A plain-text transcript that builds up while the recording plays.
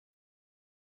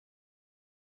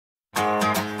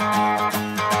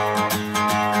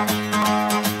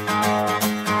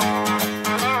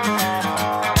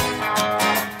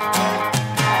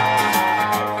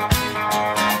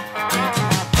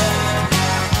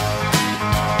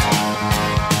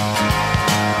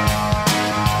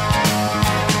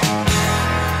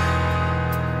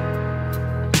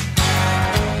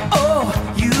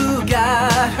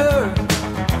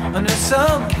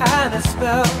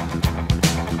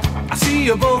We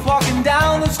are both walking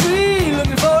down the street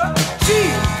looking for a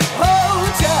cheap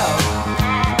hotel.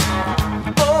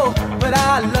 Oh, but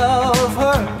I love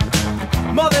her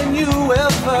more than you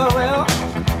ever will.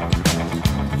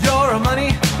 You're a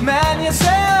money man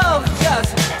yourself.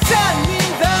 Just send me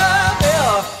the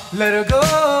bill. Let her go.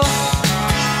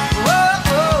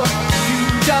 Oh, you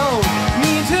don't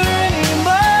need her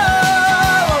anymore.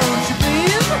 Won't you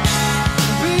please,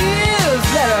 please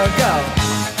let her go.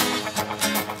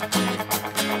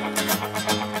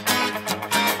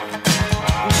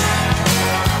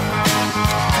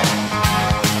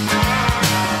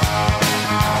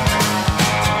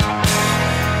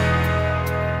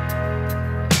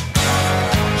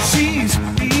 She's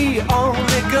the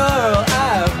only girl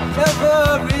I've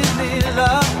ever really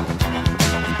loved.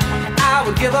 I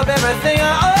would give up everything I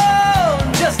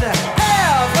own just to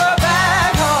have her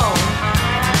back home.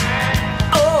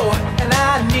 Oh, and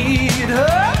I need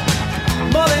her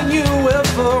more than you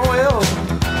ever will.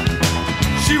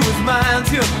 She was mine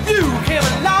till you came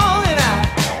along, and I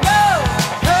love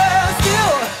her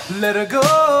still. Let her go.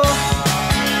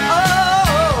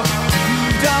 Oh,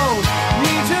 you don't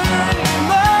need her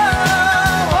anymore.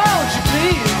 Won't you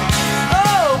please?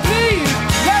 Oh, please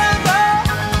let her go.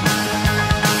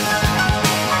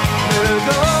 Let her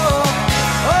go.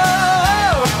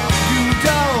 Oh, you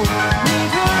don't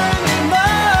need her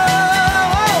anymore.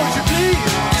 Won't you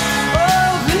please?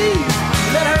 Oh, please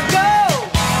let her go.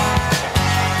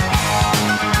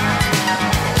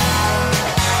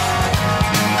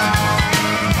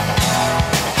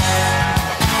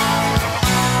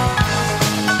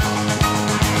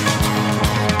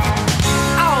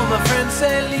 All my friends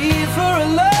say leave her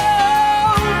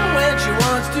alone. When she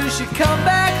wants to, she come back.